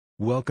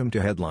Welcome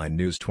to Headline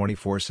News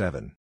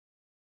 24/7.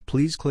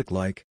 Please click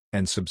like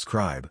and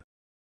subscribe.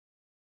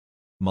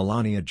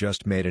 Melania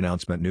just made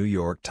announcement New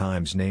York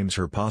Times names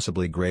her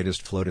possibly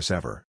greatest FLOTUS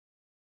ever.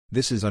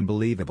 This is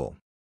unbelievable.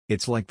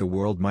 It's like the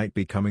world might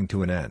be coming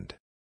to an end.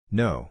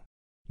 No.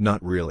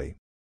 Not really.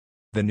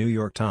 The New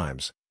York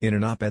Times, in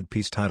an op-ed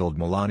piece titled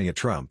Melania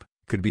Trump,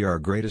 could be our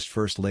greatest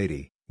First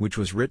Lady, which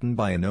was written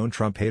by a known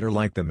Trump hater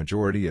like the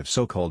majority of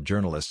so-called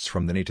journalists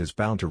from the NET, is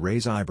bound to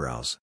raise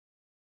eyebrows.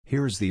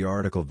 Here is the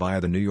article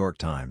via the New York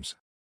Times.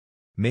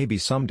 Maybe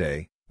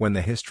someday, when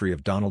the history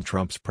of Donald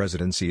Trump's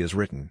presidency is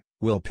written,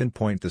 we'll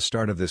pinpoint the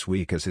start of this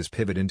week as his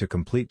pivot into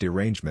complete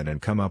derangement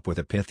and come up with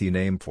a pithy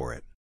name for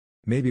it.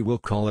 Maybe we'll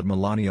call it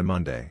Melania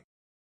Monday.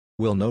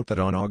 We'll note that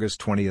on August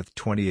 20,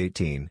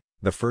 2018,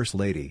 the First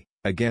Lady,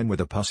 again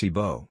with a pussy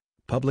bow,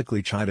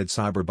 publicly chided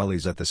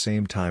cyberbullies at the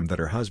same time that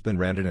her husband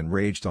ranted and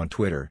raged on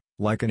Twitter,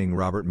 likening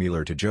Robert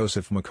Mueller to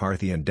Joseph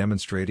McCarthy and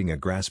demonstrating a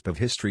grasp of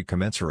history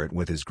commensurate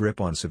with his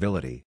grip on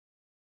civility.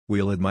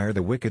 We'll admire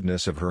the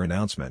wickedness of her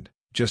announcement,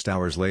 just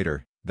hours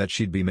later, that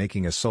she'd be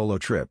making a solo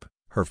trip,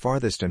 her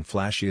farthest and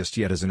flashiest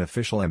yet as an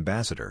official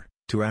ambassador,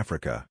 to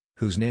Africa,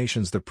 whose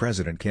nations the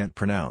president can't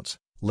pronounce,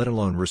 let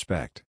alone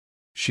respect.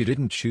 She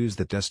didn't choose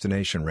that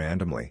destination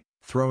randomly,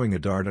 throwing a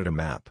dart at a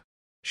map.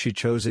 She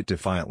chose it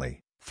defiantly,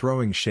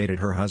 throwing shade at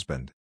her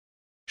husband.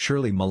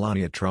 Surely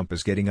Melania Trump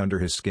is getting under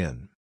his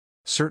skin.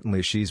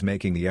 Certainly she's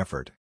making the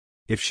effort.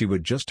 If she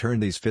would just turn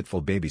these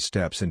fitful baby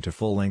steps into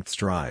full-length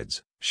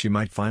strides, she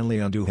might finally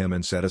undo him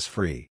and set us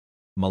free.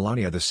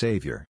 Melania the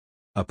savior.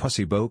 A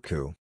pussy bow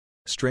coup.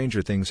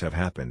 Stranger things have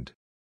happened.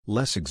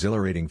 Less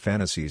exhilarating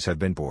fantasies have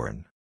been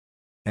born.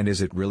 And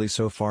is it really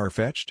so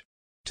far-fetched?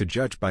 To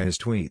judge by his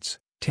tweets,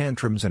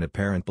 tantrums and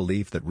apparent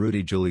belief that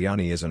Rudy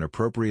Giuliani is an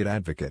appropriate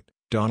advocate,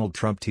 Donald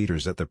Trump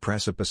teeters at the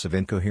precipice of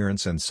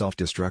incoherence and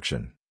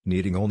self-destruction,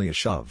 needing only a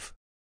shove.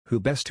 Who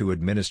best to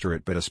administer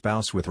it but a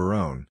spouse with her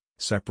own,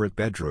 separate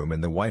bedroom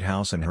in the White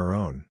House and her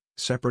own,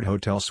 separate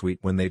hotel suite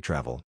when they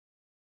travel?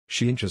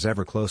 She inches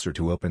ever closer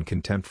to open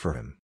contempt for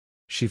him.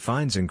 She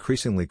finds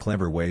increasingly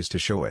clever ways to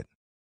show it.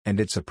 And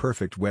it's a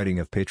perfect wedding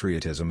of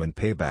patriotism and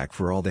payback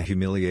for all the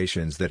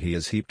humiliations that he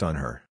has heaped on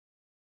her.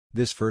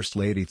 This First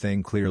Lady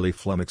thing clearly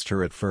flummoxed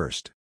her at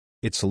first.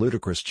 It's a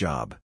ludicrous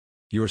job.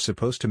 You're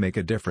supposed to make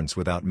a difference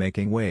without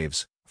making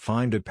waves,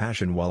 find a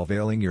passion while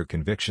veiling your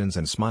convictions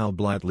and smile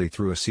blithely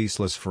through a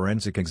ceaseless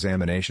forensic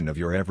examination of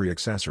your every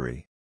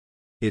accessory.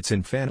 It's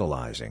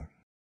infantilizing.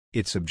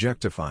 It's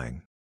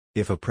objectifying.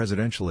 If a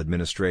presidential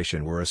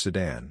administration were a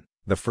sedan,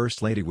 the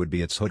First Lady would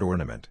be its hood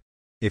ornament.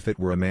 If it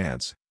were a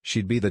manse,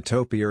 she'd be the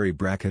topiary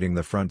bracketing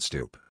the front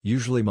stoop.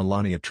 Usually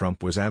Melania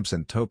Trump was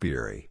absent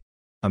topiary.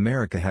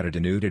 America had a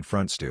denuded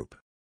front stoop.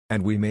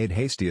 And we made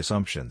hasty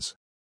assumptions.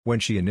 When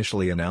she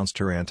initially announced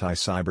her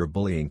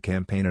anti-cyberbullying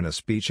campaign in a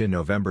speech in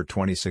November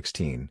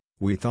 2016,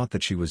 we thought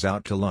that she was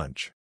out to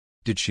lunch.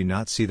 Did she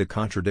not see the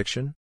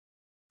contradiction?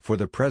 For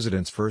the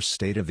president's first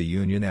State of the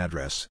Union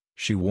address,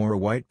 she wore a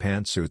white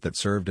pantsuit that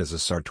served as a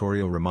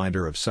sartorial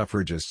reminder of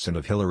suffragists and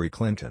of Hillary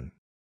Clinton.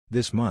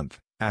 This month,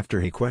 after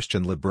he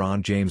questioned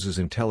LeBron James's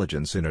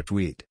intelligence in a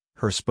tweet,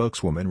 her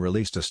spokeswoman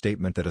released a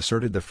statement that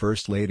asserted the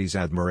First Lady's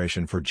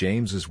admiration for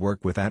James's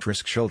work with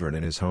at-risk children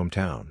in his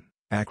hometown,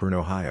 Akron,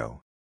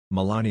 Ohio.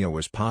 Melania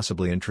was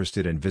possibly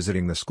interested in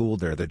visiting the school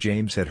there that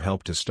James had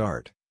helped to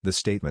start, the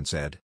statement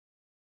said.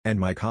 And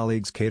my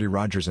colleagues Katie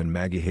Rogers and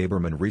Maggie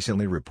Haberman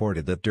recently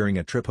reported that during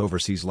a trip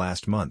overseas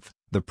last month,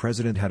 the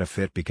president had a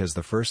fit because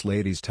the First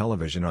Lady's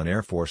television on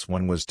Air Force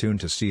One was tuned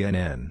to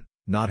CNN,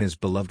 not his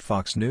beloved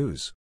Fox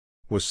News.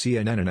 Was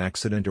CNN an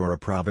accident or a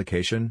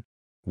provocation?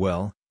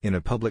 Well, in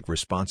a public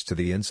response to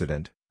the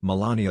incident,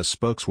 Melania's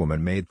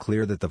spokeswoman made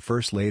clear that the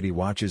First Lady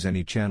watches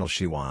any channel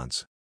she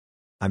wants.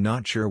 I'm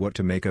not sure what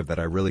to make of that.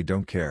 I really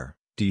don't care,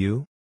 do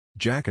you?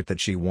 Jacket that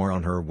she wore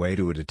on her way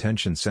to a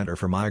detention center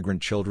for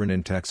migrant children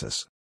in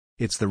Texas.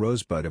 It's the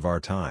rosebud of our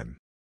time.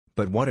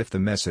 But what if the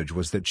message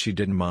was that she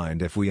didn't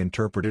mind if we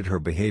interpreted her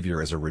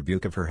behavior as a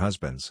rebuke of her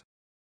husband's?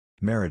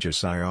 Marriage is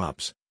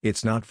psyops,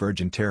 it's not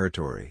virgin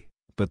territory,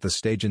 but the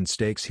stage and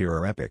stakes here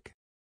are epic.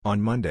 On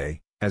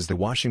Monday, as the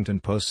Washington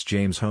Post's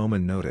James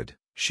Hohmann noted,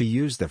 she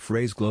used the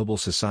phrase global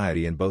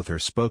society in both her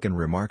spoken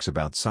remarks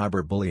about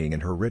cyberbullying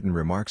and her written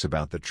remarks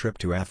about the trip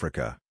to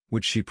Africa,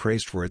 which she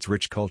praised for its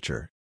rich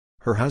culture.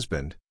 Her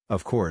husband,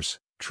 of course,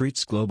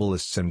 treats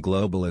globalists and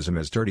globalism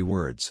as dirty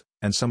words,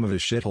 and some of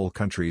his shithole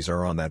countries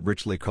are on that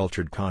richly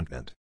cultured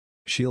continent.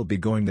 She'll be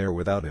going there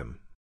without him.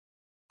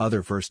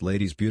 Other First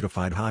Ladies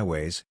beautified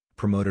highways,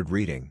 promoted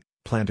reading,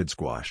 planted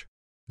squash.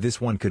 This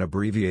one could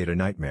abbreviate a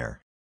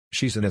nightmare.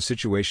 She's in a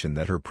situation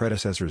that her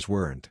predecessors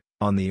weren't,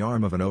 on the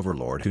arm of an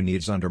overlord who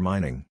needs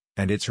undermining,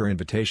 and it's her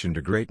invitation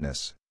to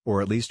greatness,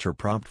 or at least her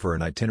prompt for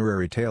an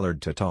itinerary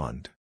tailored to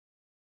taunt.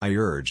 I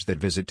urge that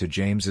visit to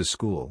James's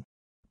school.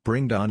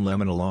 Bring Don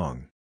Lemon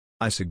along.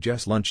 I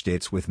suggest lunch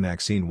dates with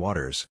Maxine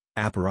Waters,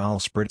 Aperol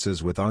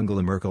spritzes with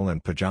Angela Merkel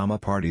and pajama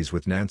parties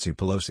with Nancy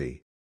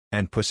Pelosi.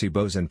 And pussy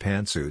bows and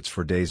pantsuits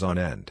for days on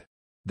end.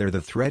 They're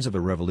the threads of a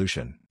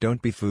revolution.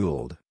 Don't be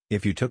fooled.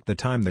 If you took the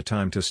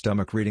time to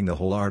stomach reading the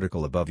whole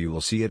article above, you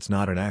will see it's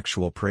not an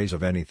actual praise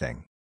of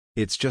anything.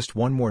 It's just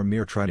one more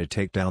mere try to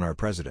take down our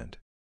president.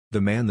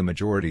 The man the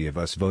majority of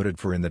us voted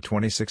for in the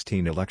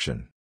 2016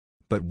 election.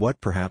 But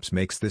what perhaps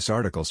makes this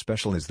article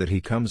special is that he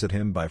comes at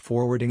him by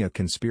forwarding a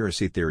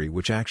conspiracy theory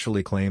which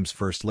actually claims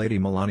First Lady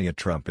Melania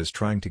Trump is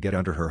trying to get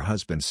under her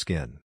husband's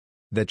skin.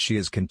 That she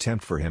has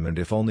contempt for him, and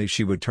if only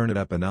she would turn it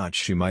up a notch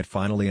she might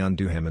finally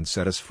undo him and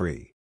set us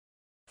free.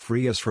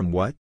 Free us from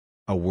what?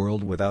 A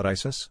world without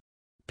ISIS?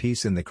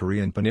 Peace in the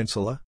Korean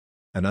Peninsula?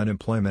 An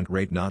unemployment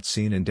rate not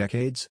seen in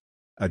decades?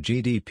 A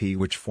GDP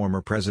which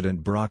former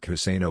President Barack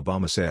Hussein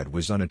Obama said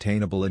was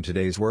unattainable in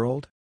today's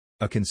world?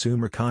 A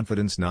consumer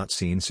confidence not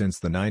seen since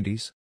the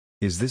 90s?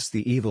 Is this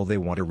the evil they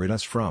want to rid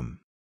us from?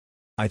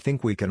 I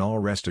think we can all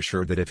rest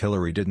assured that if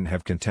Hillary didn't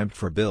have contempt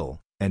for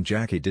Bill, and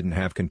Jackie didn't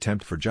have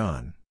contempt for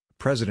John,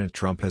 President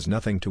Trump has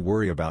nothing to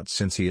worry about,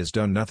 since he has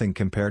done nothing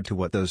compared to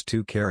what those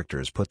two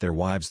characters put their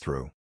wives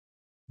through.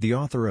 The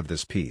author of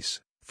this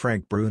piece,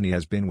 Frank Bruni,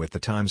 has been with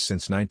the Times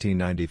since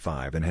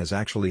 1995 and has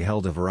actually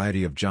held a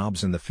variety of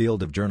jobs in the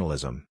field of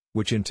journalism,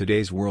 which in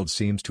today's world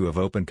seems to have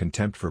open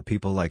contempt for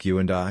people like you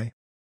and I.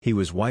 He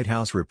was White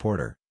House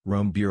reporter,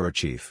 Rome bureau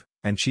chief,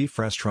 and chief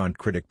restaurant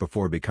critic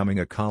before becoming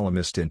a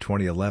columnist in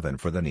 2011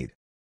 for The Need.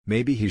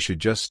 Maybe he should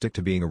just stick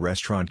to being a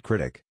restaurant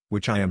critic,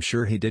 which I am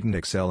sure he didn't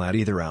excel at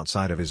either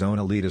outside of his own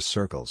elitist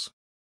circles.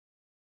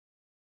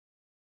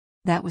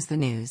 That was the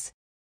news.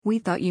 We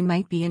thought you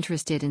might be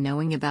interested in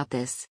knowing about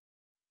this.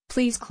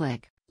 Please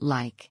click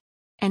like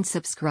and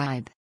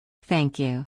subscribe. Thank you.